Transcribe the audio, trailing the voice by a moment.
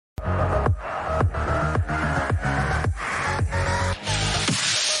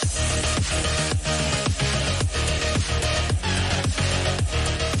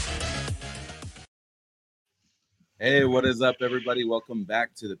Hey, what is up, everybody? Welcome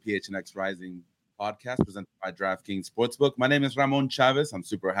back to the PHNX Rising podcast presented by DraftKings Sportsbook. My name is Ramon Chavez. I'm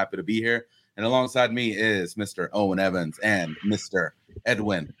super happy to be here. And alongside me is Mr. Owen Evans and Mr.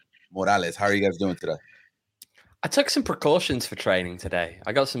 Edwin Morales. How are you guys doing today? I took some precautions for training today.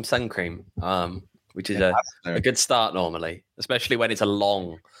 I got some sun cream, which is a good start normally, especially when it's a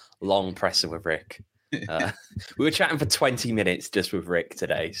long presser with Rick. We were chatting for 20 minutes just with Rick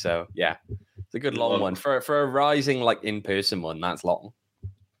today. So, yeah, it's a good long one. For a Rising, like, in-person one, that's long.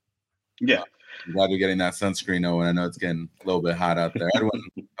 Yeah. I'm glad you're getting that sunscreen, Owen. I know it's getting a little bit hot out there. Edwin,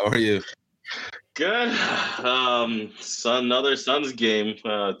 how are you? Good. Another Suns game.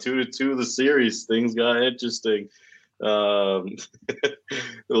 2-2 the series. Things got interesting. We'll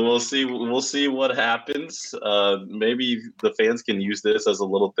see. We'll see what happens. Maybe the fans can use this as a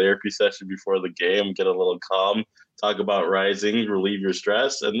little therapy session before the game. Get a little calm. Talk about Rising. Relieve your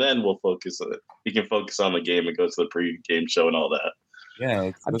stress, and then we'll focus on it. You can focus on the game and go to the pre-game show and all that. Yeah,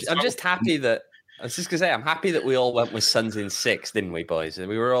 I'm just happy that. I was just gonna say, I'm happy that we all went with Suns in 6, didn't we, boys?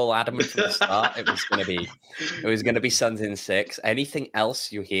 We were all adamant from the start it was gonna be Suns in 6. Anything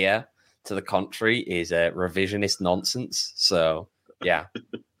else you hear to the contrary is revisionist nonsense. So yeah,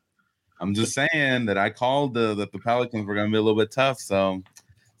 I'm just saying that I called that the Pelicans were gonna be a little bit tough, so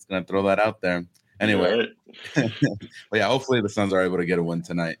it's gonna throw that out there. Anyway, but yeah, hopefully the Suns are able to get a win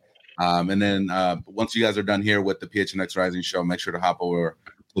tonight. And then once you guys are done here with the PHNX Rising show, make sure to hop over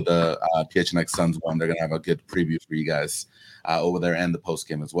to the PHNX Suns one. They're going to have a good preview for you guys over there and the post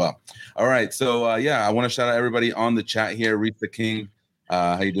game as well. All right. So, I want to shout out everybody on the chat here. Reef the King.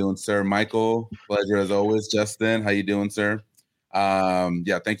 How you doing, sir? Michael, pleasure as always. Justin, how you doing, sir?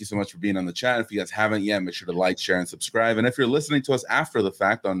 Thank you so much for being on the chat. If you guys haven't yet, make sure to like, share, and subscribe. And if you're listening to us after the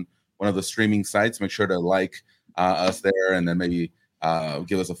fact on one of the streaming sites, make sure to like us there and then maybe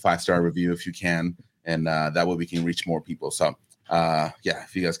give us a 5-star review if you can. And that way we can reach more people. So,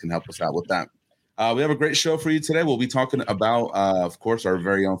 if you guys can help us out with that. We have a great show for you today. We'll be talking about, of course, our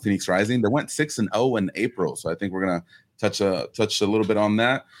very own Phoenix Rising. They went 6-0 in April, so I think we're gonna touch a little bit on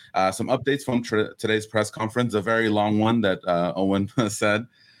that. Some updates from today's press conference, a very long one that Owen said,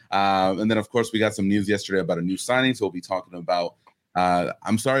 and then of course we got some news yesterday about a new signing. So we'll be talking about.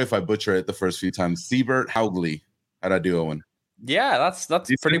 I'm sorry if I butcher it the first few times. Siebert Haugley. How'd I do, Owen? Yeah, that's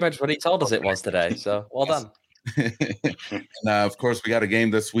pretty much what he told us it was today. So well done. And of course, we got a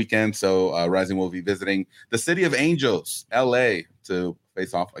game this weekend, so Rising will be visiting the City of Angels, LA, to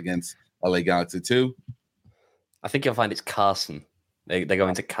face off against LA Galaxy 2. I think you'll find it's Carson. They go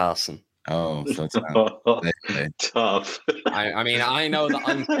into Carson. Oh, so it's tough. I mean, I know that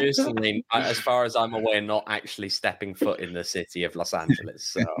I'm personally, as far as I'm aware, not actually stepping foot in the city of Los Angeles.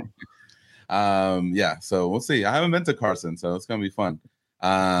 So, so we'll see. I haven't been to Carson, so it's gonna be fun.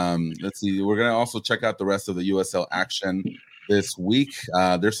 Let's see. We're gonna also check out the rest of the USL action this week.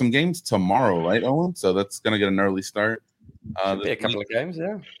 There's some games tomorrow, right, Owen? So that's gonna get an early start. Should be a couple of games,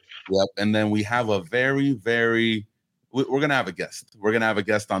 yeah. Yep. And then we have a very, very. We're gonna have a guest. We're gonna have a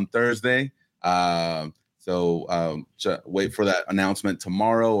guest on Thursday. So wait for that announcement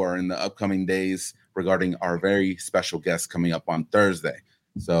tomorrow or in the upcoming days regarding our very special guest coming up on Thursday.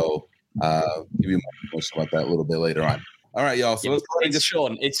 So give you more information about that a little bit later on. All right, y'all. So it's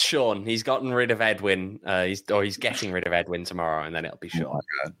Sean. It's Sean. He's gotten rid of Edwin. He's getting rid of Edwin tomorrow, and then it'll be Sean. Oh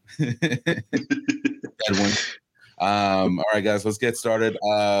my God. Edwin. All right, guys. Let's get started.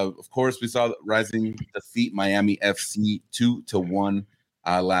 Of course, we saw Rising defeat Miami FC 2-1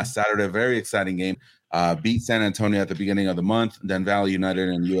 last Saturday. Very exciting game. Beat San Antonio at the beginning of the month. Then Valley United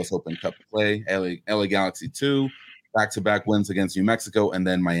in U.S. Open Cup play. LA Galaxy 2. Back-to-back wins against New Mexico, and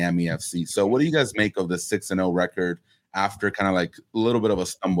then Miami FC. So what do you guys make of the 6-0 record after kind of like a little bit of a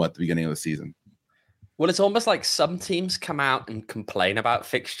stumble at the beginning of the season? Well, it's almost like some teams come out and complain about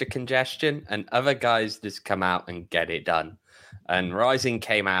fixture congestion, and other guys just come out and get it done. And Rising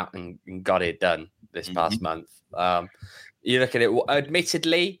came out and got it done this past month. You look at it,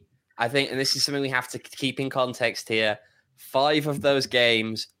 admittedly, I think, and this is something we have to keep in context here, 5 of those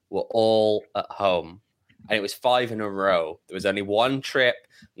games were all at home. And it was 5 in a row. There was only one trip,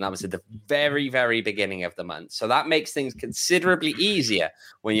 and that was at the very, very beginning of the month. So that makes things considerably easier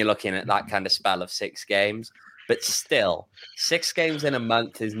when you're looking at that kind of spell of 6 games. But still, 6 games in a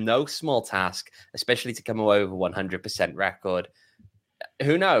month is no small task, especially to come away with a 100% record.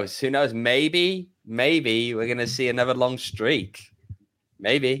 Who knows? Who knows? Maybe we're going to see another long streak.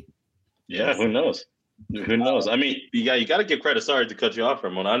 Maybe. Yeah, who knows? Who knows? I mean, you got to give credit. Sorry to cut you off,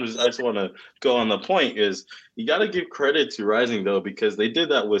 Ramon. I just want to go on the point. Is you got to give credit to Rising though, because they did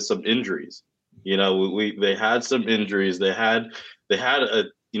that with some injuries. You know, they had some injuries. They had a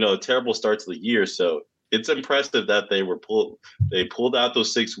terrible start to the year. So it's impressive that they pulled out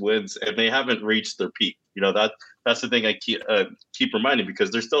those 6 wins, and they haven't reached their peak. That's the thing I keep reminding,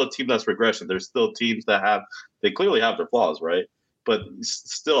 because there's still a team that's regression. There's still teams that they clearly have their flaws, right? But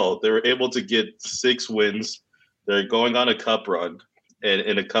still, they were able to get 6 wins. They're going on a cup run, and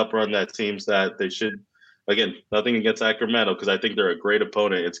in a cup run that seems that they should. Again, nothing against Sacramento, because I think they're a great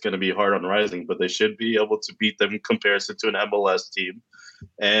opponent. It's going to be hard on Rising, but they should be able to beat them in comparison to an MLS team.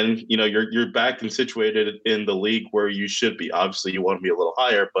 And you're back and situated in the league where you should be. Obviously, you want to be a little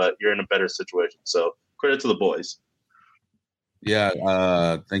higher, but you're in a better situation. So credit to the boys.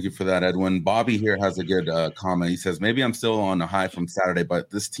 Yeah, thank you for that, Edwin. Bobby here has a good comment. He says, maybe I'm still on a high from Saturday,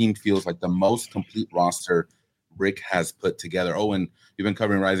 but this team feels like the most complete roster Rick has put together. Oh, and you've been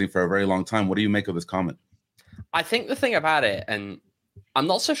covering Rising for a very long time. What do you make of this comment? I think the thing about it, and I'm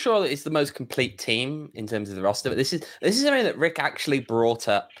not so sure that it's the most complete team in terms of the roster, but this is something that Rick actually brought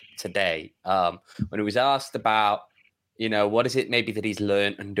up today when he was asked about, what is it maybe that he's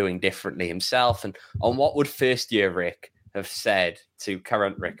learned and doing differently himself, and on what would first-year Rick have said to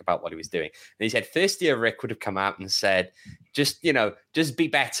current Rick about what he was doing. And he said first-year Rick would have come out and said, just be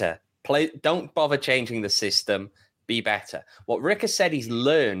better. Don't bother changing the system. Be better. What Rick has said he's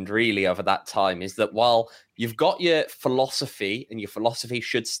learned really over that time is that while you've got your philosophy, and your philosophy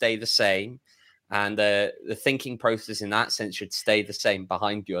should stay the same, and the thinking process in that sense should stay the same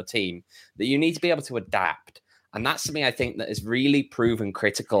behind your team, that you need to be able to adapt. And that's something I think that is really proven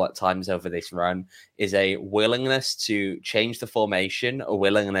critical at times over this run, is a willingness to change the formation, a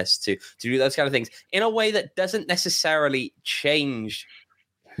willingness to do those kind of things in a way that doesn't necessarily change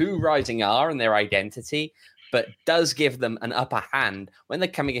who Rising are and their identity, but does give them an upper hand when they're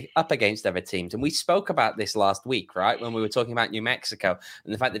coming up against other teams. And we spoke about this last week, right? When we were talking about New Mexico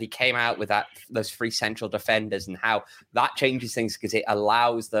and the fact that he came out with those 3 central defenders, and how that changes things because it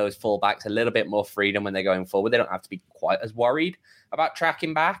allows those fullbacks a little bit more freedom when they're going forward. They don't have to be quite as worried about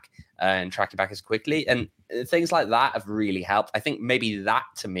tracking back and tracking back as quickly. And things like that have really helped. I think maybe that,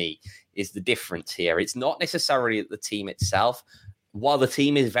 to me, is the difference here. It's not necessarily the team itself. While the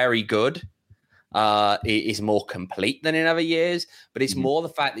team is very good, it is more complete than in other years, but it's more the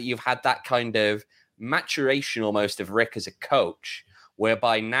fact that you've had that kind of maturation almost of Rick as a coach,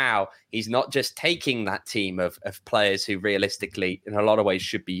 whereby now he's not just taking that team of players who realistically in a lot of ways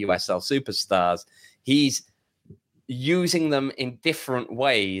should be USL superstars. He's using them in different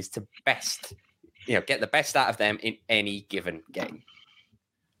ways to best, get the best out of them in any given game.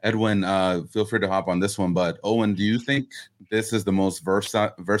 Edwin, feel free to hop on this one, but Owen, do you think this is the most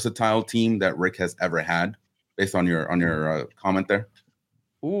versatile team that Rick has ever had, based on your comment there?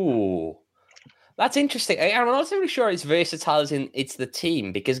 Ooh, that's interesting. I'm not really sure it's versatile as in it's the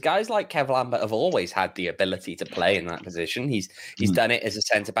team, because guys like Kev Lambert have always had the ability to play in that position. He's done it as a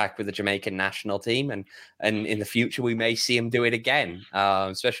centre-back with the Jamaican national team, and in the future we may see him do it again,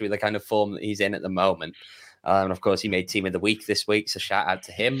 especially with the kind of form that he's in at the moment. And of course, he made Team of the Week this week, so shout out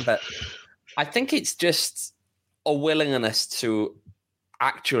to him. But I think it's just a willingness to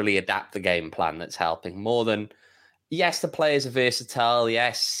actually adapt the game plan that's helping more than, yes, the players are versatile.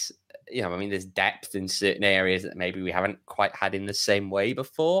 Yes, there's depth in certain areas that maybe we haven't quite had in the same way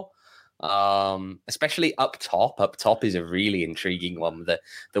before. Especially up top. Up top is a really intriguing one.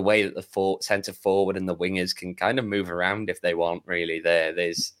 The way that the centre forward and the wingers can kind of move around if they want. Really,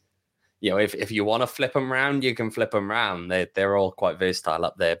 there's. If you want to flip them around, you can flip them around. They're all quite versatile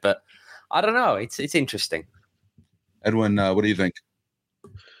up there. But I don't know. It's interesting. Edwin, what do you think?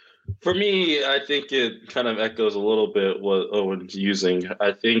 For me, I think it kind of echoes a little bit what Owen's using.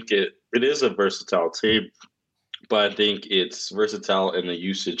 I think it is a versatile team, but I think it's versatile in the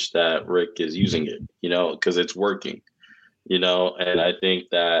usage that Rick is using it, because it's working, and I think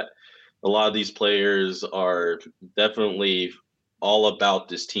that a lot of these players are definitely all about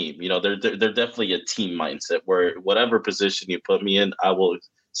this team. They're definitely a team mindset where whatever position you put me in, I will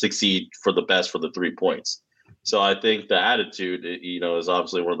succeed for the best for the 3 points. So I think the attitude, is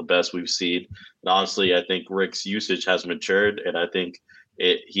obviously one of the best we've seen. And honestly, I think Rick's usage has matured, and I think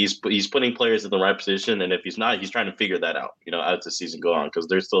he's putting players in the right position. And if he's not, he's trying to figure that out, as the season goes on, because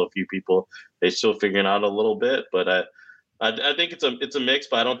there's still a few people they're still figuring out a little bit. But I think it's a mix,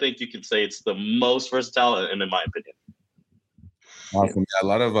 but I don't think you can say it's the most versatile, and in my opinion. Awesome. Yeah, a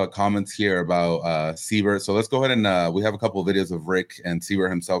lot of comments here about Siebert. So let's go ahead and we have a couple of videos of Rick and Siebert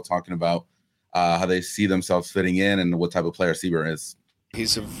himself talking about how they see themselves fitting in and what type of player Siebert is.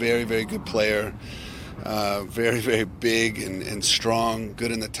 He's a very, very good player, very, very big and strong,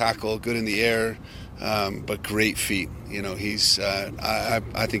 good in the tackle, good in the air, but great feet. He's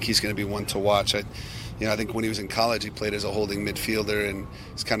I think he's going to be one to watch. I think when he was in college, he played as a holding midfielder, and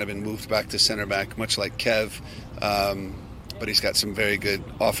he's kind of been moved back to center back, much like Kev. But he's got some very good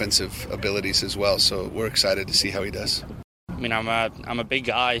offensive abilities as well. So we're excited to see how he does. I mean, I'm a big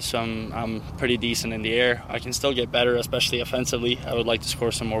guy, so I'm pretty decent in the air. I can still get better, especially offensively. I would like to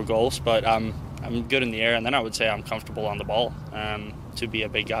score some more goals, but I'm good in the air, and then I would say I'm comfortable on the ball to be a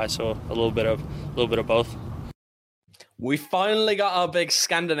big guy. So a little bit of both. We finally got our big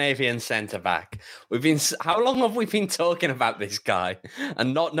Scandinavian centre back. How long have we been talking about this guy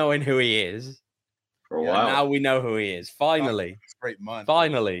and not knowing who he is? For a while. Now we know who he is. Finally, it's a great month.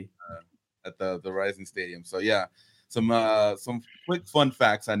 Finally, at the Rising Stadium. So yeah. Some quick fun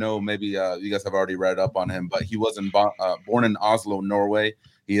facts. I know maybe you guys have already read up on him, but he was born in Oslo, Norway.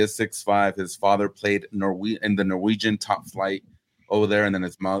 He is 6'5". His father played in the Norwegian top flight over there, and then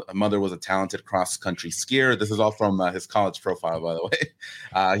his mother was a talented cross-country skier. This is all from his college profile, by the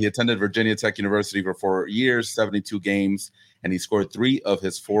way. He attended Virginia Tech University for 4 years, 72 games, and he scored 3 of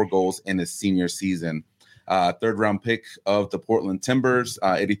his 4 goals in his senior season. Third-round pick of the Portland Timbers,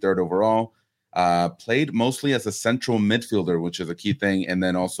 83rd overall. Played mostly as a central midfielder, which is a key thing, and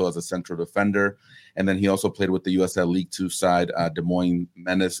then also as a central defender. And then he also played with the USL League Two side, Des Moines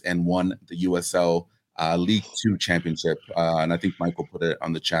Menace, and won the USL League Two championship. And I think Michael put it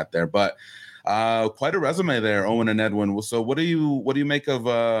on the chat there. But quite a resume there, Owen and Edwin. So what do you make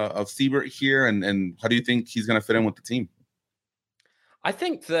of Siebert here, and how do you think he's going to fit in with the team? I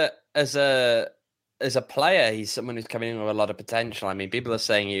think that as a player, he's someone who's coming in with a lot of potential. I mean, people are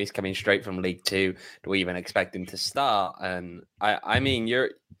saying he's coming straight from League Two. Do we even expect him to start? And I mean,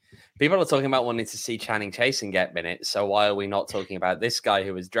 people are talking about wanting to see Channing Chason get minutes. So why are we not talking about this guy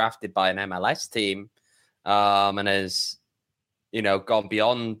who was drafted by an MLS team and has, gone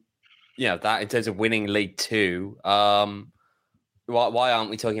beyond, that in terms of winning League Two? Why aren't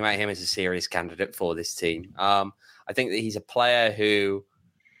we talking about him as a serious candidate for this team? I think that he's a player who,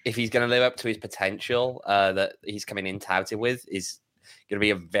 if he's going to live up to his potential that he's coming in touted with, is going to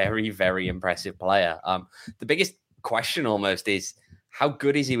be a very, very impressive player. The biggest question almost is, how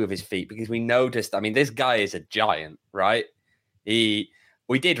good is he with his feet? Because we noticed, this guy is a giant, right? We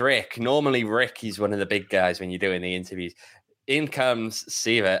did Rick. Normally, Rick is one of the big guys when you're doing the interviews. In comes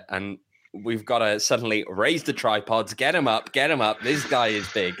Sievert, and we've got to suddenly raise the tripods, get him up. This guy is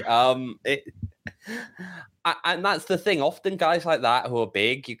big. And that's the thing. Often guys like that who are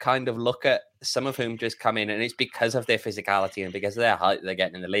big, you kind of look at some of whom just come in, and it's because of their physicality and because of their height they're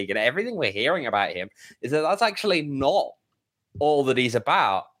getting in the league. And everything we're hearing about him is that that's actually not all that he's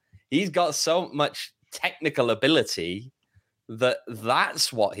about. He's got so much technical ability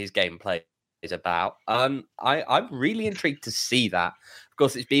that's what his gameplay is about. I'm really intrigued to see that. Of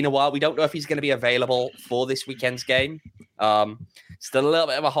course, it's been a while. We don't know if he's going to be available for this weekend's game. Still a little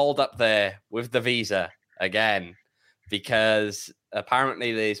bit of a hold up there with the visa again, because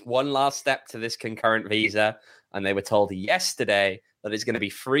apparently there's one last step to this concurrent visa, and they were told yesterday that it's going to be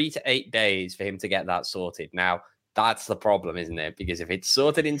 3 to 8 days for him to get that sorted. Now, that's the problem, isn't it? Because if it's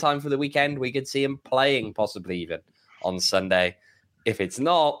sorted in time for the weekend, we could see him playing possibly even on Sunday. If it's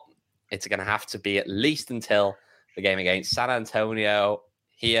not, it's going to have to be at least until the game against San Antonio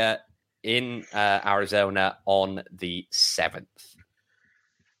here in Arizona on the 7th.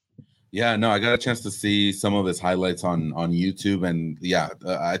 Yeah, no, I got a chance to see some of his highlights on YouTube, and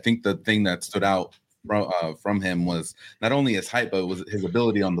I think the thing that stood out from him was not only his height, but it was his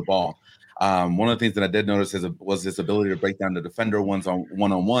ability on the ball. One of the things that I did notice was his ability to break down the defender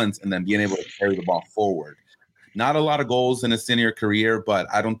one-on-ones and then being able to carry the ball forward. Not a lot of goals in his senior career, but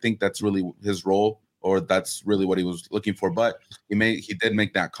I don't think that's really his role, or that's really what he was looking for. But he did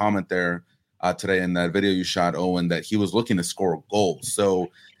make that comment there today in that video you shot, Owen, that he was looking to score goals. So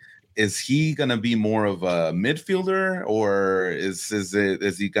is he going to be more of a midfielder, or is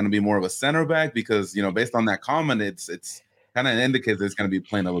he going to be more of a center back? Because, based on that comment, it's kind of indicates that he's going to be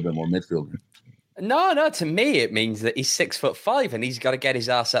playing a little bit more midfielder. No, to me, it means that he's 6'5" and he's got to get his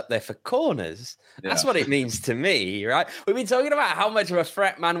ass up there for corners. Yeah. That's what it means to me, right? We've been talking about how much of a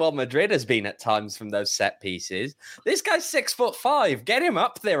threat Manuel Madrid has been at times from those set pieces. This guy's 6'5". Get him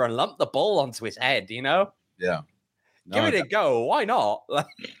up there and lump the ball onto his head, Yeah. No, Give it a go. Why not?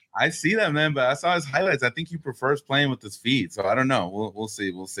 I see that, man, but I saw his highlights. I think he prefers playing with his feet, so I don't know. We'll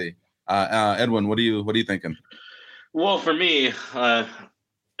see. Edwin, what are you thinking? Well, for me,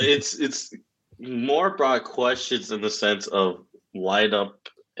 it's more broad questions in the sense of lineup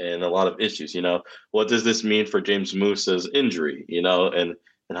and a lot of issues. What does this mean for James Musa's injury? And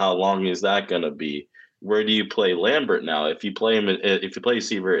how long is that going to be? Where do you play Lambert now? If you play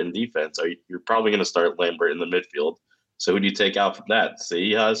Sievert in defense, you're probably going to start Lambert in the midfield. So who do you take out from that,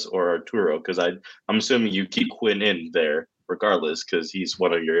 Seijas or Arturo? Because I'm assuming you keep Quinn in there regardless, because he's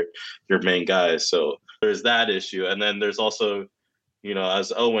one of your main guys. So there's that issue, and then there's also,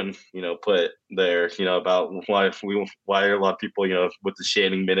 as Owen, put there, about why a lot of people, with the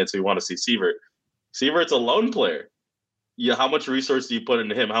shading minutes, we want to see Sievert. Sievert's a lone player. Yeah, how much resource do you put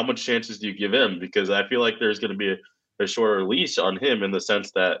into him? How much chances do you give him? Because I feel like there's going to be a shorter leash on him in the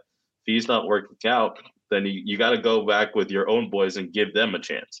sense that if he's not working out, then you got to go back with your own boys and give them a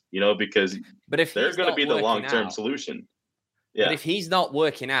chance, because they're going to be the long-term solution. Yeah. But if he's not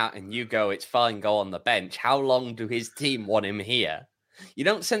working out and you go, it's fine, go on the bench, how long do his team want him here? You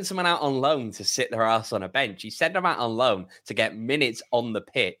don't send someone out on loan to sit their ass on a bench. You send them out on loan to get minutes on the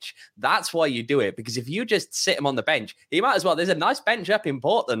pitch. That's why you do it, because if you just sit him on the bench, he might as well. There's a nice bench up in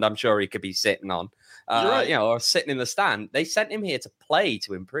Portland, I'm sure he could be sitting on, right. Or sitting in the stand. They sent him here to play,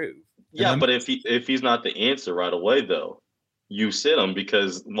 to improve. Yeah, but if he's not the answer right away, though, you sit him,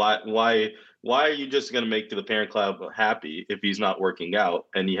 because why are you just going to make the parent club happy if he's not working out,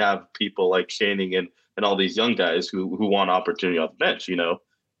 and you have people like Shanning and all these young guys who want opportunity off the bench?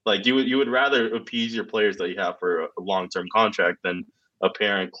 Like you would rather appease your players that you have for a long-term contract than a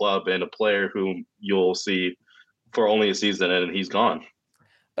parent club and a player whom you'll see for only a season and he's gone.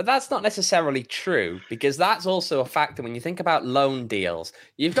 But that's not necessarily true, because that's also a factor when you think about loan deals.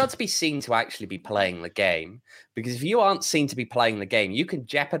 You've got to be seen to actually be playing the game, because if you aren't seen to be playing the game, you can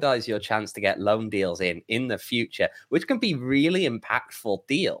jeopardize your chance to get loan deals in the future, which can be really impactful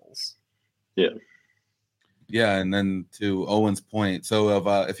deals. Yeah. Yeah, and then to Owen's point, so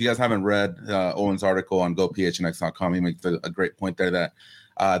if you guys haven't read Owen's article on GoPHNX.com, he makes a great point there that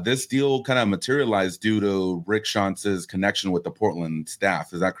this deal kind of materialized due to Rick Shantz's connection with the Portland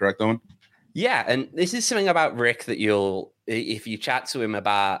staff. Is that correct, Owen? Yeah, and this is something about Rick that if you chat to him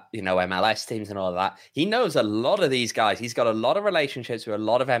about, MLS teams and all of that, he knows a lot of these guys. He's got a lot of relationships with a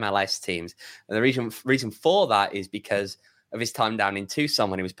lot of MLS teams. And the reason for that is because of his time down in Tucson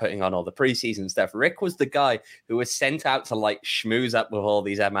when he was putting on all the preseason stuff. Rick was the guy who was sent out to like schmooze up with all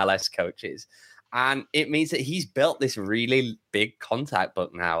these MLS coaches. And it means that he's built this really big contact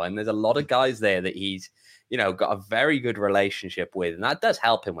book now. And there's a lot of guys there that he's, got a very good relationship with. And that does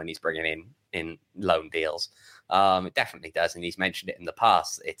help him when he's bringing in loan deals. It definitely does. And he's mentioned it in the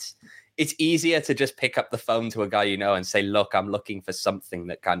past. It's easier to just pick up the phone to a guy and say, look, I'm looking for something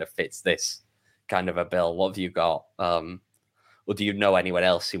that kind of fits this kind of a bill. What have you got? Or do you know anyone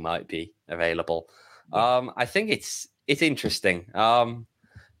else who might be available? I think it's interesting.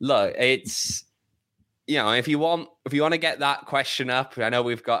 Look, it's, if you want to get that question up, I know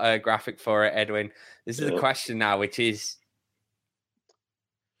we've got a graphic for it, Edwin. This is the question now, which is,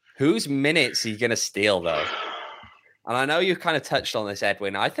 whose minutes are you going to steal, though? And I know you've kind of touched on this,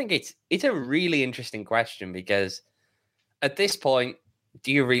 Edwin. I think it's a really interesting question, because at this point,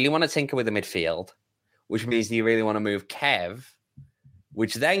 do you really want to tinker with the midfield? Which means, do you really want to move Kev?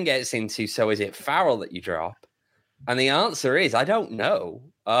 Which then gets into, so is it Farrell that you drop? And the answer is, I don't know.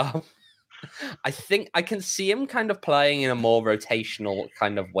 I think I can see him kind of playing in a more rotational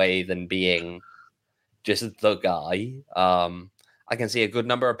kind of way than being just the guy. I can see a good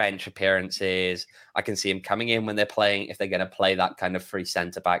number of bench appearances. I can see him coming in when they're playing, if they're going to play that kind of free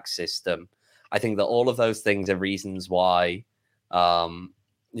centre-back system. I think that all of those things are reasons why,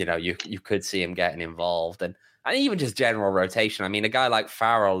 you could see him getting involved. And even just general rotation. I mean, a guy like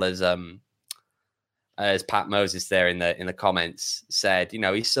Farrell, as Pat Moses there in the comments said,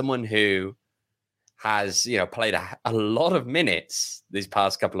 he's someone who has, played a lot of minutes these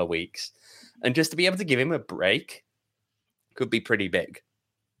past couple of weeks. And just to be able to give him a break could be pretty big.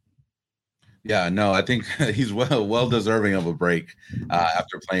 Yeah, no, I think he's well deserving of a break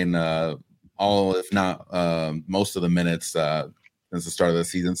after playing all, if not most of the minutes since the start of the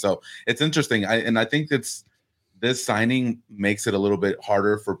season. So it's interesting. I think this signing makes it a little bit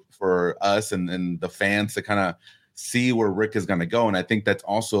harder for us and the fans to kind of see where Rick is going to go. And I think that's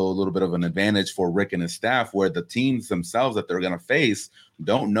also a little bit of an advantage for Rick and his staff, where the teams themselves that they're going to face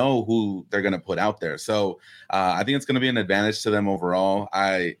don't know who they're going to put out there. So I think it's going to be an advantage to them overall.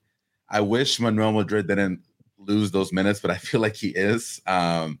 I wish Manuel Madrid didn't lose those minutes, but I feel like he is.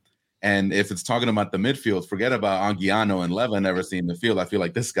 And if it's talking about the midfield, forget about Anguiano and Levin ever seeing the field. I feel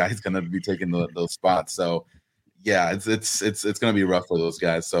like this guy's going to be taking those spots. So yeah, it's going to be rough for those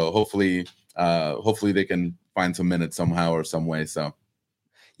guys. So hopefully they can find some minutes somehow or some way. So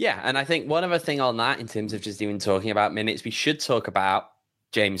yeah, and I think one other thing on that, in terms of just even talking about minutes, we should talk about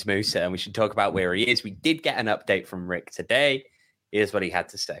James Musa, and we should talk about where he is. We did get an update from Rick today. Here's what he had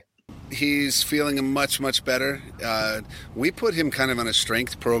to say. he's feeling much better. We put him kind of on a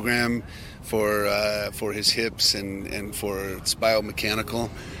strength program for his hips and for it's biomechanical,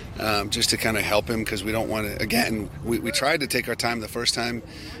 just to kind of help him, because we don't want to. Again, we tried to take our time the first time,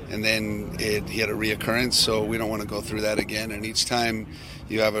 and then he had a reoccurrence, so we don't want to go through that again. And each time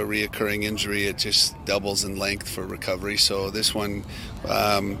you have a reoccurring injury, it just doubles in length for recovery. So this one,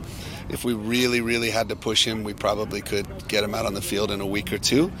 if we really had to push him, we probably could get him out on the field in a week or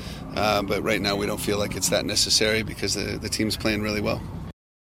two. But right now we don't feel like it's that necessary because the team's playing really well.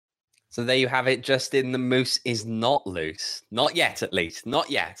 So there you have it, Justin. The Moose is not loose. Not yet, at least. Not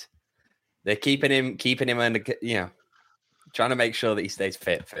yet. They're keeping him under, trying to make sure that he stays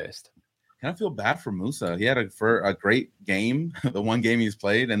fit first. Kind of feel bad for Musa. He had a great game, the one game he's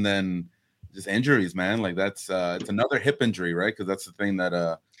played, and then just injuries, man. Like that's it's another hip injury, right? Because that's the thing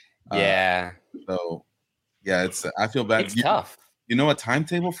that yeah. So yeah, I feel bad. It's tough. You know a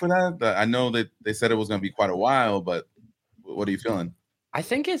timetable for that? I know that they said it was going to be quite a while, but what are you feeling? I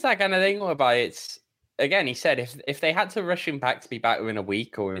think it's that kind of thing whereby it's, again, he said if they had to rush him back to be back within a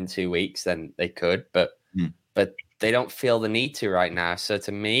week or in 2 weeks, then they could, but they don't feel the need to right now. So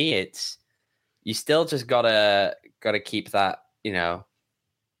to me, it's, you still just gotta keep that,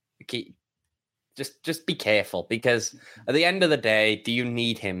 just be careful, because at the end of the day, do you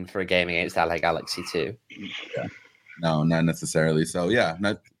need him for a game against LA Galaxy 2? Yeah. No, not necessarily. So yeah,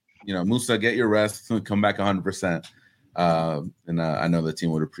 Musa, get your rest, come back 100%. And I know the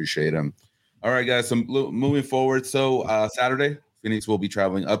team would appreciate him. All right, guys. So moving forward, Saturday, Phoenix will be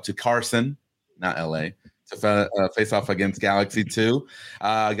traveling up to Carson, not LA, to face off against Galaxy 2.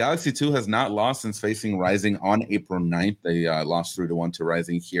 Galaxy 2 has not lost since facing Rising on April 9th. They lost 3-1 to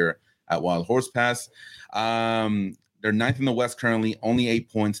Rising here at Wild Horse Pass. They're 9th in the West currently, only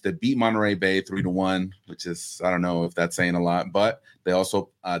 8 points. They beat Monterey Bay 3-1, which is, I don't know if that's saying a lot, but they also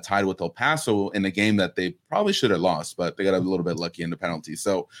tied with El Paso in a game that they probably should have lost, but they got a little bit lucky in the penalty.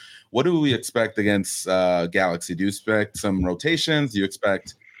 So what do we expect against Galaxy? Do you expect some rotations? Do you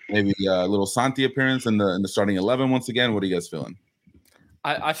expect maybe a little Santi appearance in the starting 11 once again? What are you guys feeling?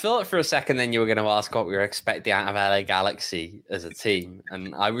 I thought for a second then you were going to ask what we were expecting out of LA Galaxy as a team,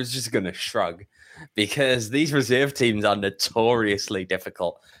 and I was just going to shrug, because these reserve teams are notoriously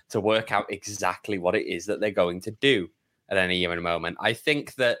difficult to work out exactly what it is that they're going to do at any given moment. I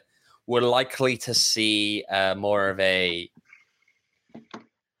think that we're likely to see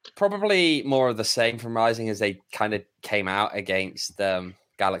probably more of the same from Rising as they kind of came out against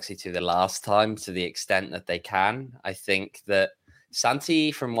Galaxy 2 the last time, to the extent that they can. I think that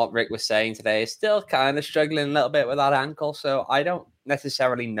Santi, from what Rick was saying today, is still kind of struggling a little bit with that ankle, so I don't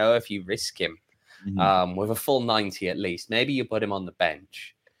necessarily know if you risk him with a full 90 at least. Maybe you put him on the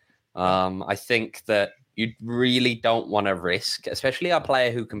bench. I think that you really don't want to risk, especially a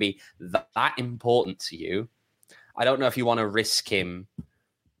player who can be that important to you. I don't know if you want to risk him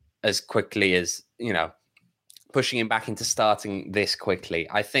as quickly as, pushing him back into starting this quickly.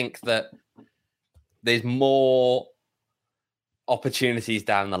 I think that there's more opportunities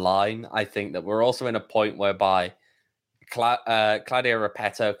down the line. I think that we're also in a point whereby Claudio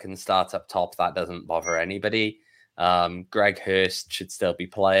Repetto can start up top. That doesn't bother anybody. Greg Hurst should still be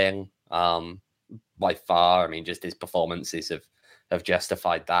playing by far. I mean, just his performances have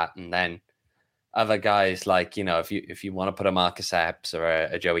justified that. And then other guys like, if you want to put a Marcus Epps or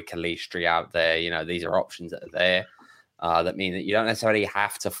a Joey Calistri out there, these are options that are there that mean that you don't necessarily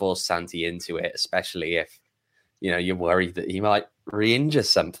have to force Santi into it, especially if, you're worried that he might re-injure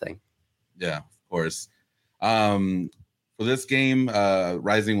something. Yeah, of course. For this game,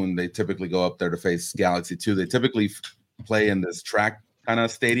 Rising, when they typically go up there to face Galaxy 2, they typically play in this track kind of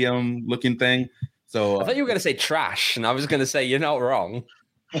stadium looking thing. So I thought you were going to say trash, and I was going to say, you're not wrong.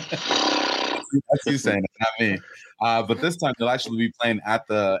 That's you saying it, not me. But this time they'll actually be playing at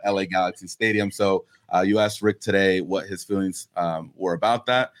the LA Galaxy Stadium. So you asked Rick today what his feelings were about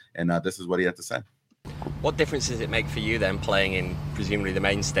that, and this is what he had to say. What difference does it make for you then playing in presumably the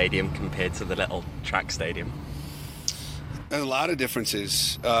main stadium compared to the little track stadium? A lot of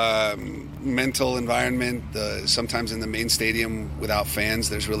differences. Mental environment. Sometimes in the main stadium without fans,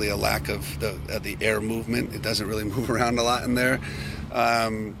 there's really a lack of the air movement. It doesn't really move around a lot in there.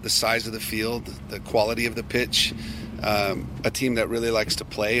 The size of the field, the quality of the pitch. A team that really likes to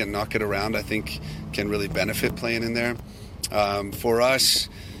play and knock it around, I think, can really benefit playing in there. For us,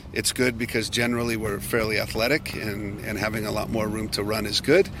 it's good because generally we're fairly athletic, and having a lot more room to run is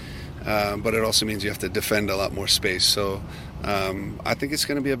good. But it also means you have to defend a lot more space. So I think it's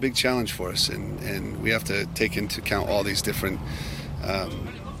going to be a big challenge for us, and we have to take into account all these different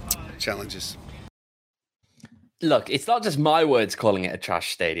challenges. Look, it's not just my words calling it a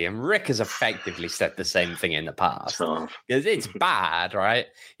trash stadium. Rick has effectively said the same thing in the past. Because it's bad, right?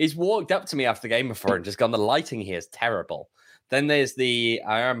 He's walked up to me after the game before and just gone, the lighting here is terrible. Then there's I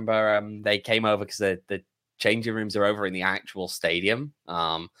remember they came over because the changing rooms are over in the actual stadium.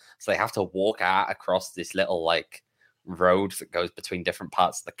 So they have to walk out across this little like road that goes between different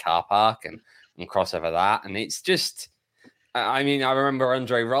parts of the car park and cross over that. And it's just, I mean, I remember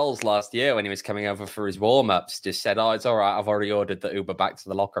Andre Rolls last year when he was coming over for his warm-ups, just said, "Oh, it's all right. I've already ordered the Uber back to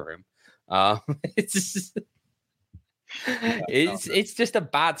the locker room." It's just a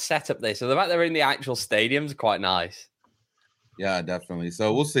bad setup there. So the fact they're in the actual stadium is quite nice. Yeah, definitely.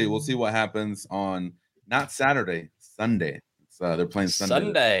 So we'll see. We'll see what happens on not Saturday, Sunday. So they're playing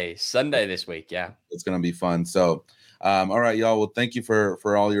Sunday this week. Yeah, it's gonna be fun. So. All right, y'all. Well, thank you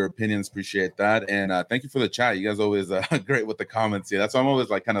for all your opinions. Appreciate that. And thank you for the chat. You guys always great with the comments here. That's why I'm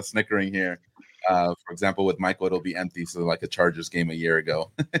always like kind of snickering here. For example, with Michael, it'll be empty. So like a Chargers game a year ago.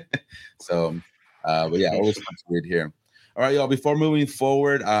 So, but yeah, always fun to read here. All right, y'all. Before moving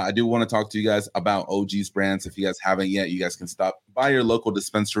forward, I do want to talk to you guys about OG's brands. If you guys haven't yet, you guys can stop by your local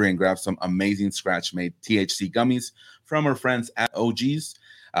dispensary and grab some amazing scratch-made THC gummies from our friends at OG's.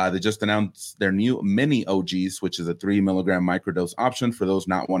 They just announced their new mini OGs, which is a 3 milligram microdose option for those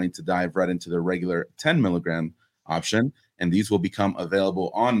not wanting to dive right into their regular 10 milligram option. And these will become available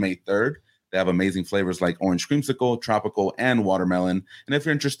on May 3rd. They have amazing flavors like orange creamsicle, tropical, and watermelon. And if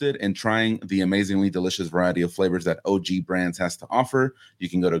you're interested in trying the amazingly delicious variety of flavors that OG Brands has to offer, you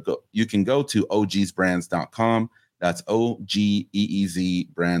can go to ogsbrands.com. That's OGEEZ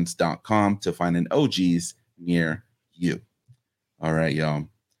brands.com to find an OG's near you. All right, y'all.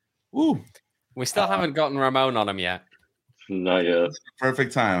 Woo. We still haven't gotten Ramon on him yet. Not yet.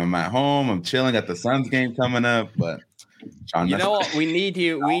 Perfect time. I'm at home. I'm chilling at the Suns game coming up. But Sean, you know what? We need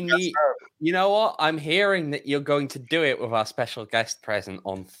you. You know what? I'm hearing that you're going to do it with our special guest present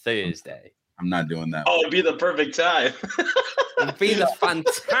on Thursday. I'm not doing that. Oh, it'd be the perfect time. It'd be the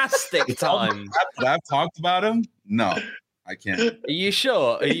fantastic time. I've talked about him. No. I can't. Are you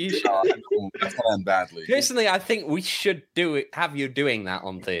sure? That's what I'm badly. Personally, I think we should have you doing that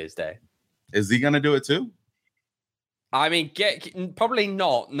on Thursday. Is he gonna do it too? I mean, probably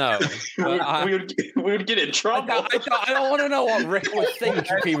not. No, we would get in trouble. I don't want to know what Rick would think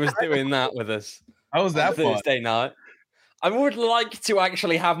if he was doing that with us. How was that Thursday night? I would like to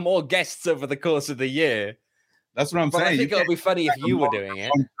actually have more guests over the course of the year. That's what I'm saying. I think it'll be funny if you were doing it.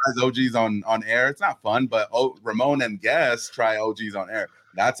 Tries OGs on air. It's not fun, but Ramon and guests try OGs on air.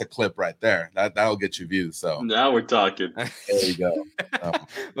 That's a clip right there. That'll get you views. So now we're talking. There you go.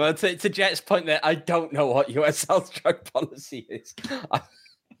 Well, to Jet's point there, I don't know what USL's drug policy is.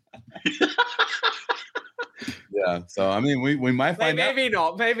 Yeah. So I mean, we might find out. Maybe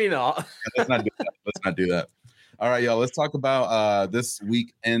not. Maybe not. Let's not do that. All right, y'all. Let's talk about this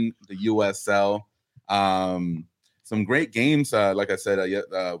week in the USL. Some great games. Like I said,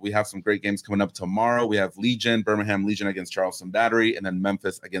 we have some great games coming up tomorrow. We have Birmingham Legion against Charleston Battery, and then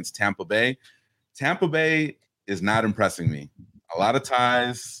Memphis against Tampa Bay. Tampa Bay is not impressing me. A lot of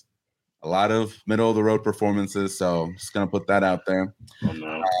ties, a lot of middle of the road performances. So I'm just gonna put that out there. Oh,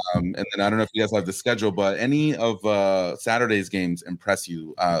 no. And then I don't know if you guys have the schedule, but any of Saturday's games impress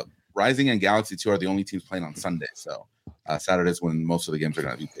you? Rising and Galaxy 2 are the only teams playing on Sunday. So Saturday's when most of the games are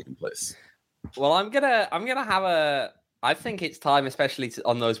going to be taking place. Well, I'm gonna have I think it's time, especially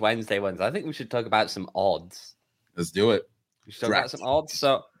on those Wednesday ones. I think we should talk about some odds. Let's do it. We should talk about some odds.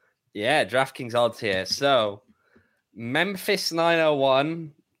 So, yeah, DraftKings odds here. So, Memphis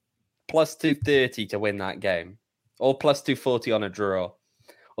 901 plus 230 to win that game, or plus 240 on a draw.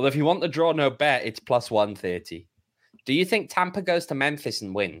 Although if you want the draw no bet, it's plus 130. Do you think Tampa goes to Memphis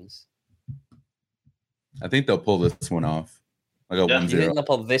and wins? I think they'll pull this one off. I got 1-0. You think they'll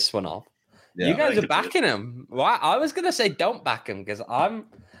pull this one off? Yeah, you guys are backing him. Well, I was going to say don't back him because I'm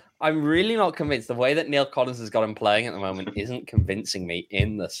really not convinced. The way that Neil Collins has got him playing at the moment isn't convincing me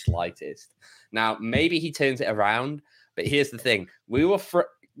in the slightest. Now, maybe he turns it around, but here's the thing. We were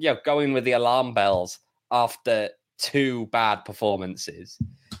going with the alarm bells after 2 bad performances.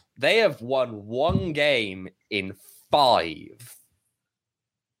 They have won 1 game in 5.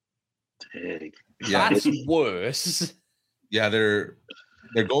 Dang. That's worse. Yeah, their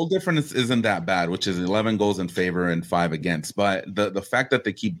goal difference isn't that bad, which is 11 goals in favor and 5 against. But the fact that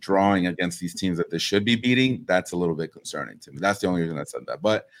they keep drawing against these teams that they should be beating, that's a little bit concerning to me. That's the only reason I said that.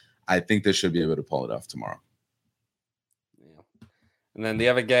 But I think they should be able to pull it off tomorrow. Yeah. And then the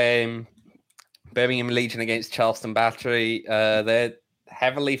other game, Birmingham Legion against Charleston Battery. They're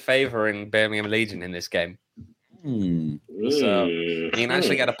heavily favoring Birmingham Legion in this game. So you can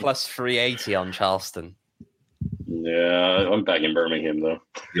actually get a plus 380 on Charleston. Yeah, I'm back in Birmingham though.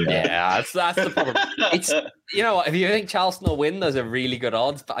 Yeah, that's the problem. It's what, if you think Charleston will win, there's a really good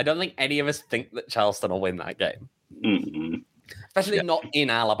odds, but I don't think any of us think that Charleston will win that game. Mm-mm. Especially not in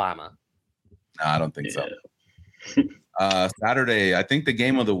Alabama. No, I don't think so. Saturday, I think the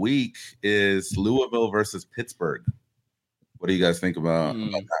game of the week is Louisville versus Pittsburgh. What do you guys think about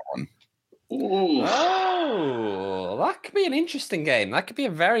that one? Ooh. Oh, that could be an interesting game. That could be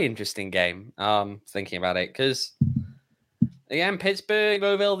a very interesting game. Thinking about it, because again, Pittsburgh,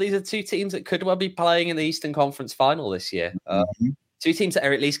 Louisville, these are two teams that could well be playing in the Eastern Conference Final this year. Two teams that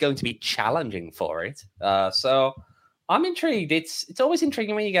are at least going to be challenging for it. So I'm intrigued. It's always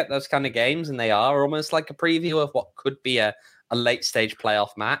intriguing when you get those kind of games, and they are almost like a preview of what could be a late stage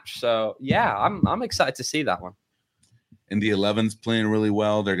playoff match. So yeah, I'm excited to see that one. In the 11's playing really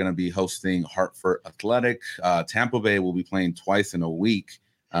well. They're going to be hosting Hartford Athletic. Tampa Bay will be playing twice in a week,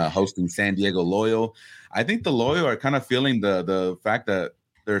 hosting San Diego Loyal. I think the Loyal are kind of feeling the fact that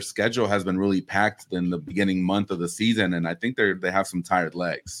their schedule has been really packed in the beginning month of the season, and I think they have some tired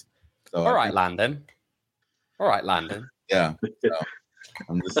legs. So All right, Landon. Yeah. So,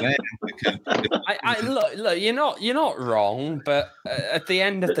 I'm just saying. Look, you're not wrong, but at the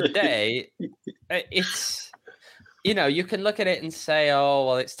end of the day, it's. You can look at it and say, oh,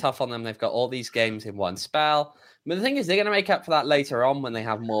 well, it's tough on them. They've got all these games in one spell. But the thing is, they're going to make up for that later on when they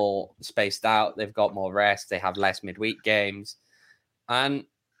have more spaced out. They've got more rest. They have less midweek games. And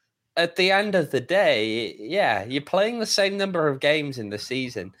at the end of the day, yeah, you're playing the same number of games in the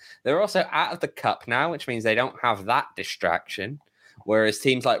season. They're also out of the cup now, which means they don't have that distraction. Whereas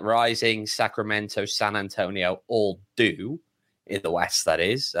teams like Rising, Sacramento, San Antonio all do in the West, that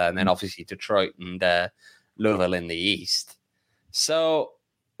is. And then obviously Detroit and Louisville in the East. So,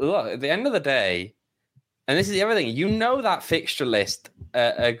 look, at the end of the day, and this is the other thing, that fixture list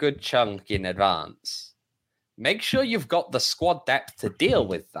a good chunk in advance. Make sure you've got the squad depth to deal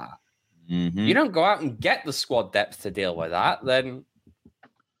with that. Mm-hmm. You don't go out and get the squad depth to deal with that, then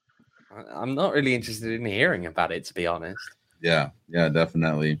I'm not really interested in hearing about it, to be honest. Yeah,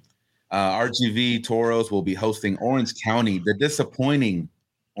 definitely. RGV Toros will be hosting Orange County, the disappointing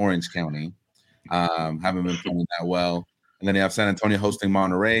Orange County. Haven't been playing that well. And then you have San Antonio hosting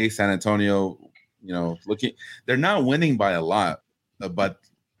Monterey. San Antonio, they're not winning by a lot, but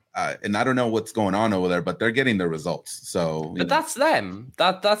and I don't know what's going on over there, but they're getting the results. So, but that's them.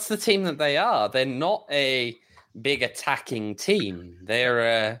 That's the team that they are. They're not a big attacking team. They're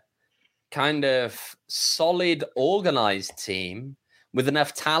a kind of solid, organized team with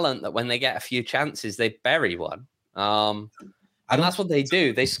enough talent that when they get a few chances, they bury one. And that's what they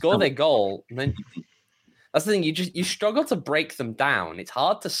do. They score their goal. And then that's the thing. You struggle to break them down. It's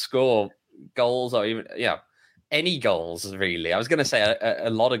hard to score goals or even, any goals, really. I was going to say a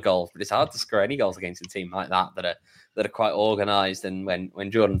lot of goals, but it's hard to score any goals against a team like that are quite organized. And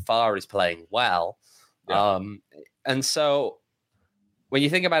when Jordan Farr is playing well. Yeah. And so when you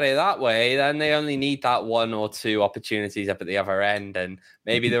think about it that way, then they only need that one or two opportunities up at the other end. And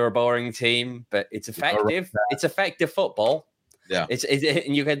maybe they're a boring team, but it's effective. It's effective football. Yeah,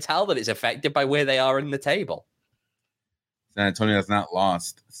 and you can tell that it's effective by where they are in the table. San Antonio has not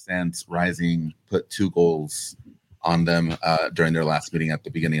lost since Rising put 2 goals on them during their last meeting at the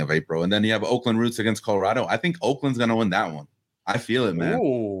beginning of April. And then you have Oakland Roots against Colorado. I think Oakland's going to win that one. I feel it, man.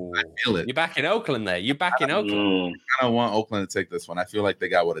 Ooh, I feel it. You're back in Oakland there. You're back in Oakland. I don't want Oakland to take this one. I feel like they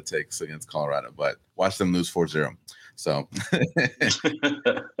got what it takes against Colorado, but watch them lose 4-0. So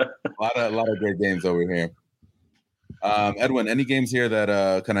a lot of great games over here. Edwin, any games here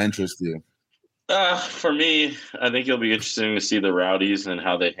that kind of interest you? For me, I think it'll be interesting to see the Rowdies and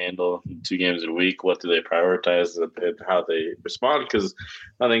how they handle 2 games a week. What do they prioritize and how they respond? Because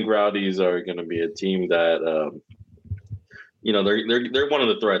I think Rowdies are going to be a team that, they're one of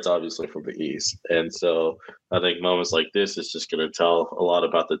the threats, obviously, from the East. And so I think moments like this is just going to tell a lot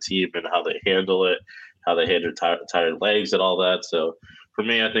about the team and how they handle it, how they handle tired legs and all that. So for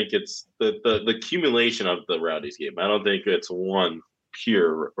me, I think it's the accumulation of the Rowdies game. I don't think it's one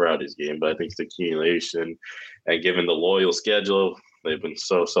pure Rowdies game, but I think it's the accumulation. And given the Loyal schedule, they've been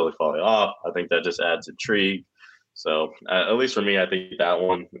so slowly falling off. I think that just adds intrigue. So at least for me, I think that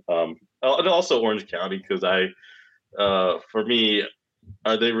one. And also Orange County, because for me,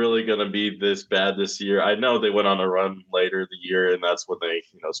 are they really going to be this bad this year? I know they went on a run later the year, and that's when they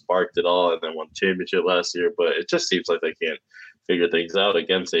sparked it all, and then won the championship last year. But it just seems like they can't figure things out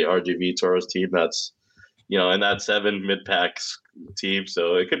against a RGV Toros team that's in that 7 mid-packs team.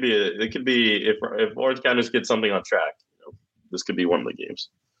 So it could be if Orange County gets something on track, this could be one of the games.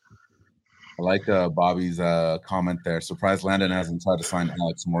 I like Bobby's comment there. Surprised Landon hasn't tried to sign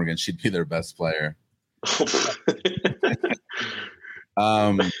Alex Morgan. She'd be their best player.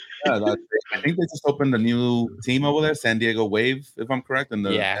 Yeah, I think they just opened a new team over there, San Diego Wave, if I'm correct. In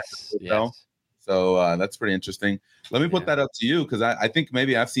the yes. So that's pretty interesting. Let me put that up to you because I think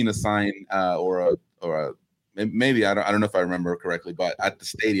maybe I've seen a sign or a maybe I don't know if I remember correctly, but at the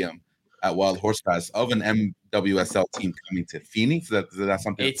stadium at Wild Horse Pass of an NWSL team coming to Phoenix. Is that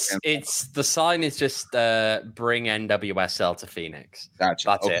something? It's the sign is just bring NWSL to Phoenix. Gotcha.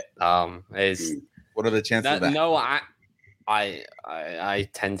 That's it. What are the chances of that? No, I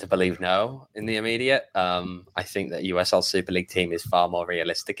tend to believe no in the immediate. I think that USL Super League team is far more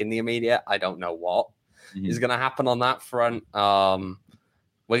realistic in the immediate. I don't know what is going to happen on that front.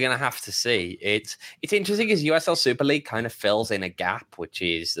 We're going to have to see. It's interesting because USL Super League kind of fills in a gap, which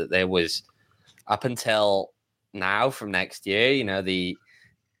is that there was up until now from next year, the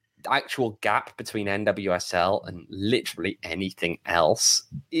actual gap between NWSL and literally anything else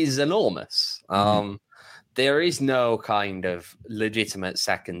is enormous. There is no kind of legitimate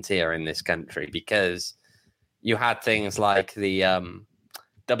second tier in this country because you had things like the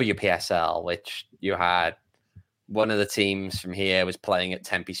WPSL, which you had one of the teams from here was playing at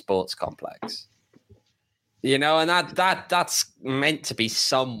Tempe Sports Complex. And that's meant to be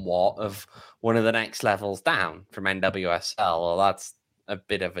somewhat of one of the next levels down from NWSL. Well, that's a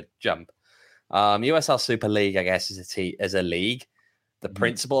bit of a jump. USL Super League, I guess, is a league. The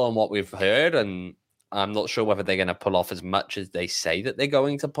principle and what we've heard, and I'm not sure whether they're going to pull off as much as they say that they're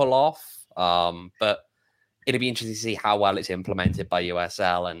going to pull off. But it'll be interesting to see how well it's implemented by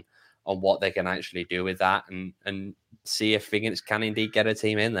USL and on what they can actually do with that and see if Phoenix can indeed get a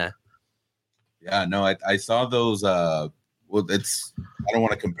team in there. Yeah, no, I saw those. I don't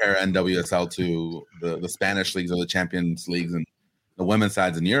want to compare NWSL to the Spanish leagues or the Champions Leagues and the women's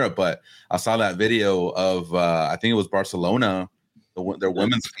sides in Europe, but I saw that video of I think it was Barcelona, their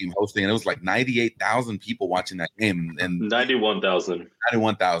women's team hosting, and it was like 98,000 people watching that game. And 91,000.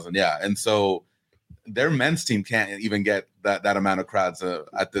 91,000, yeah. And so their men's team can't even get that amount of crowds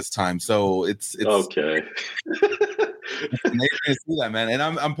at this time. So it's okay. It's amazing to see that, man. And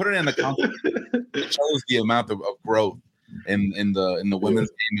I'm putting it in the context. It shows the amount of growth in the women's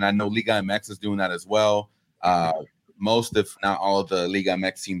team, and I know Liga MX is doing that as well. Most, if not all, of the Liga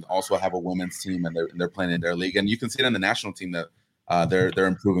MX teams also have a women's team, and they're playing in their league. And you can see it on the national team that they're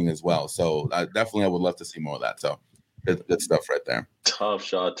improving as well. So definitely, I would love to see more of that. So good stuff right there. Tough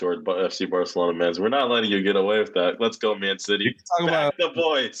shot toward FC Barcelona, men's. We're not letting you get away with that. Let's go, Man City. Talk about the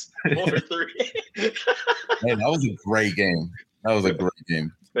boys. 4-3. Man, that was a great game. Fantastic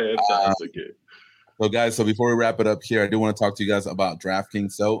game. So, guys, before we wrap it up here, I do want to talk to you guys about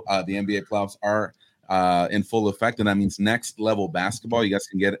DraftKings. So, the NBA playoffs are in full effect, and that means next level basketball. You guys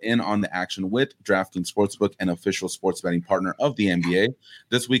can get in on the action with DraftKings Sportsbook, an official sports betting partner of the NBA.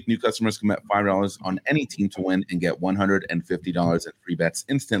 This week, new customers can bet $5 on any team to win and get $150 in free bets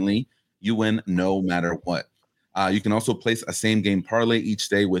instantly. You win no matter what. You can also place a same game parlay each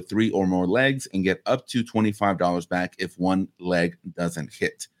day with 3 or more legs and get up to $25 back if one leg doesn't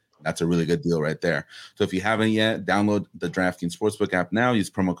hit. That's a really good deal right there. So if you haven't yet, download the DraftKings Sportsbook app now. Use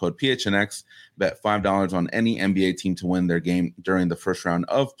promo code PHNX. Bet $5 on any NBA team to win their game during the first round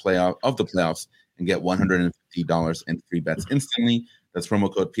of the playoffs and get $150 in free bets instantly. That's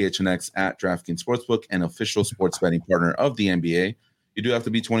promo code PHNX at DraftKings Sportsbook, an official sports betting partner of the NBA. You do have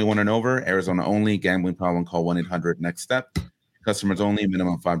to be 21 and over. Arizona only. Gambling problem? Call 1-800-NEXT-STEP. Customers only.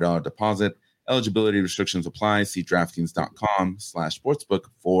 Minimum $5 deposit. Eligibility restrictions apply. See DraftKings.com/sportsbook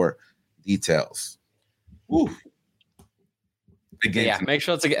for details. Ooh. Big game. Yeah, make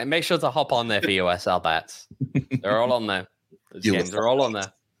sure to hop on there for USL bets. They're all on there. Those games are all on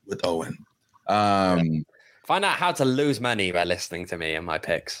there. With Owen. Find out how to lose money by listening to me and my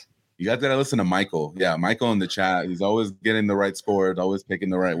picks. You guys gotta listen to Michael. Yeah, Michael in the chat. He's always getting the right scores, always picking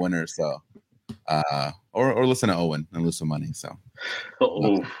the right winners. So or listen to Owen and lose some money. So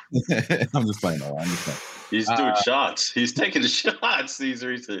I'm just playing. He's doing shots. He's taking shots. These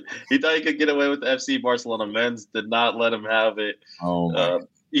recent. He thought he could get away with the FC Barcelona men's. Did not let him have it.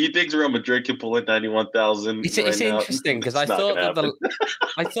 He thinks Real Madrid can pull in 91,000. It's interesting because I thought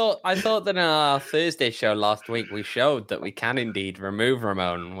that in our Thursday show last week we showed that we can indeed remove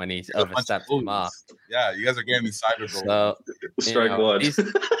Ramon when he's overstepped the mark. Yeah, you guys are getting me cyber. So, strike one.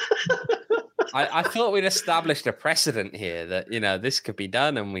 I thought we'd established a precedent here that this could be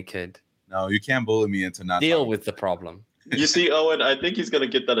done and we could. No, you can't bully me into not deal with the problem. You see, Owen, I think he's going to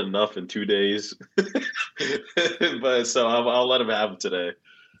get that enough in 2 days. But so I'll let him have it today.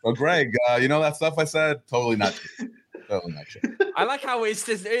 Well, Greg, that stuff I said, totally not true. Totally not sure. I like how it's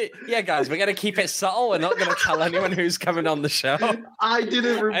just, yeah, guys, we're going to keep it subtle. We're not going to tell anyone who's coming on the show. I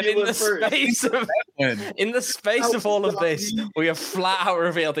didn't reveal it first. In the space of all of this, we have flat out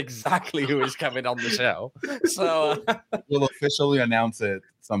revealed exactly who is coming on the show. So we'll officially announce it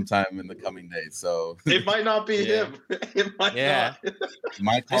sometime in the coming days. So it might not be him. It might not.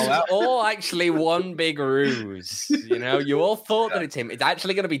 Might call this out. is all actually one big ruse. You know, you all thought that it's him. It's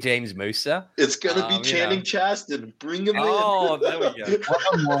actually going to be James Musa. It's going to be Channing Chaston. Bring him in. Oh, there we go.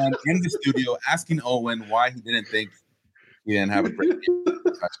 One in the studio asking Owen why he didn't think he didn't have a great debut.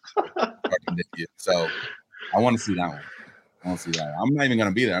 So I want to see that one. I'm not even going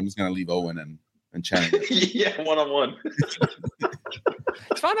to be there. I'm just going to leave Owen and Channing. Yeah, one-on-one.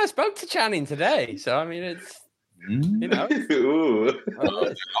 It's fine. I spoke to Channing today. So, I mean, it's, you know. I'll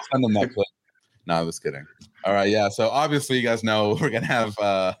send him that clip. No, I was kidding. All right, yeah. So obviously, you guys know we're gonna have,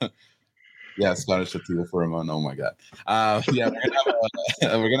 Scottish Sativa for a moment. Oh my god,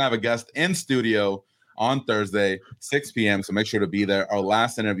 we're gonna have a guest in studio on Thursday, 6 p.m. So make sure to be there. Our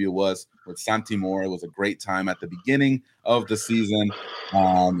last interview was with Santi Moore. It was a great time at the beginning of the season,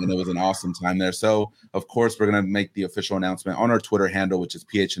 and it was an awesome time there. So of course, we're gonna make the official announcement on our Twitter handle, which is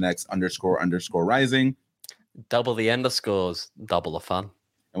PHNX__rising. Double the underscores, double the fun.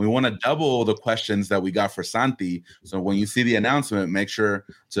 And we want to double the questions that we got for Santi. So when you see the announcement, make sure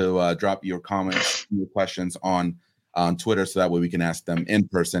to drop your comments, your questions on Twitter, so that way we can ask them in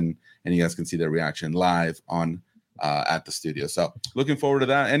person and you guys can see their reaction live on at the studio. So looking forward to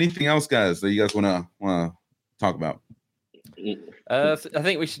that. Anything else, guys, that you guys want to talk about? I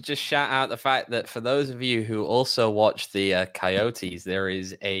think we should just shout out the fact that for those of you who also watch the Coyotes, there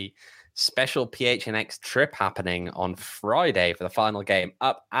is a special PHNX trip happening on Friday for the final game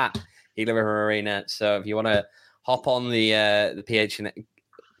up at Gila River Arena. So if you want to hop on the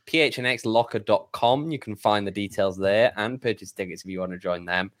PHNXlocker.com, you can find the details there and purchase tickets if you want to join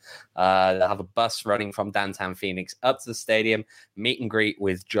them. They'll have a bus running from downtown Phoenix up to the stadium, meet and greet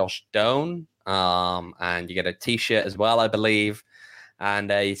with Josh Doan, and you get a t-shirt as well, I believe, and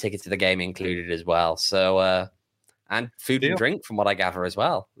your ticket to the game included as well. So and food and drink, from what I gather as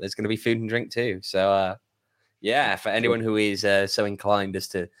well. There's going to be food and drink too. So, for anyone who is so inclined as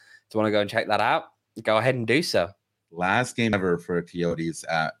to want to go and check that out, go ahead and do so. Last game ever for Coyotes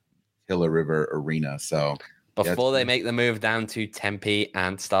at Gila River Arena. So before they make the move down to Tempe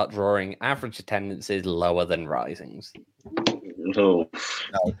and start drawing average attendances lower than Rising's. No.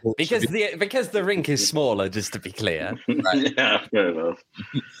 Because the rink is smaller, just to be clear. Right. Yeah, fair enough.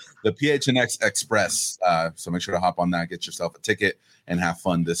 The PHNX Express. So make sure to hop on that, get yourself a ticket, and have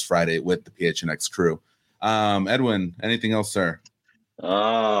fun this Friday with the PHNX crew. Edwin, anything else, sir?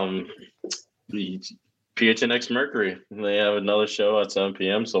 The PHNX Mercury. They have another show at 7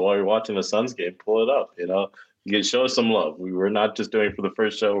 p.m. So while you're watching the Suns game, pull it up. You know, you can show us some love. We're not just doing it for the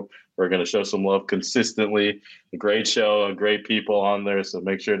first show. We're going to show some love consistently. A great show, great people on there. So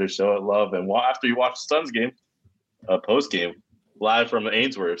make sure to show it love. And after you watch the Suns game, post game, live from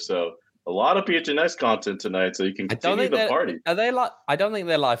Ainsworth. So a lot of PHNX content tonight, so you can continue the party. Are they like? I don't think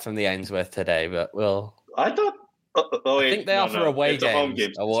they're live from the Ainsworth today, but we'll. I thought. I think they are for away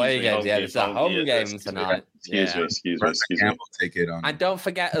games. Away games, yeah. It's a home game tonight. Excuse me. Take it on. And don't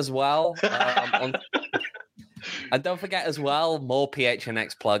forget as well. And don't forget as well, more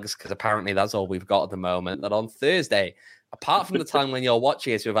PHNX plugs, because apparently that's all we've got at the moment. That on Thursday, apart from the time when you're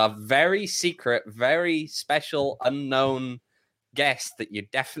watching us, we have our very secret, very special, unknown guest that you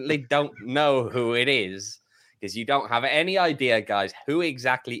definitely don't know who it is, because you don't have any idea, guys, who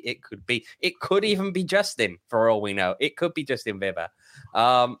exactly it could be. It could even be Justin, for all we know. It could be Justin Bieber.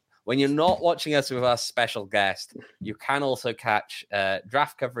 When you're not watching us with our special guest, you can also catch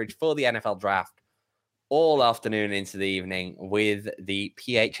draft coverage for the NFL draft all afternoon into the evening with the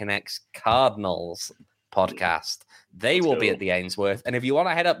PHNX Cardinals podcast. They will be at the Ainsworth. And if you want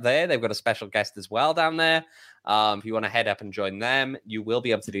to head up there, they've got a special guest as well down there. If you want to head up and join them, you will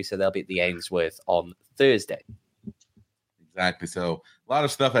be able to do so. They'll be at the Ainsworth on Thursday. Exactly. So a lot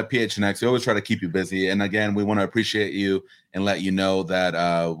of stuff at PHNX. We always try to keep you busy. And again, we want to appreciate you and let you know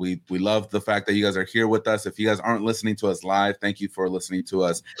that we love the fact that you guys are here with us. If you guys aren't listening to us live, thank you for listening to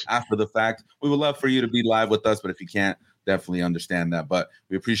us after the fact. We would love for you to be live with us, but if you can't, definitely understand that. But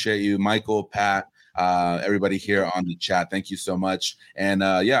we appreciate you, Michael, Pat, everybody here on the chat. Thank you so much. And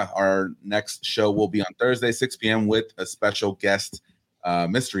our next show will be on Thursday, 6 p.m. with a special guest.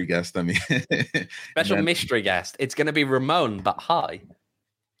 Mystery guest, special mystery guest. It's going to be Ramon, but hi.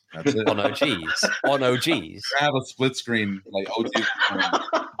 That's it. On OGs. Have a split screen like OGs.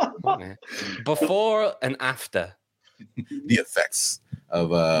 Before and after. The effects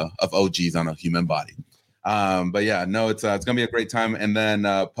of OGs on a human body. But yeah, no, it's gonna be a great time. And then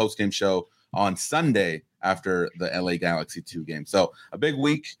post game show on Sunday after the LA Galaxy 2 game. So a big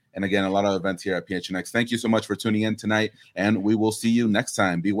week, and again, a lot of events here at PHNX. Thank you so much for tuning in tonight, and we will see you next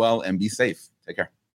time. Be well and be safe. Take care.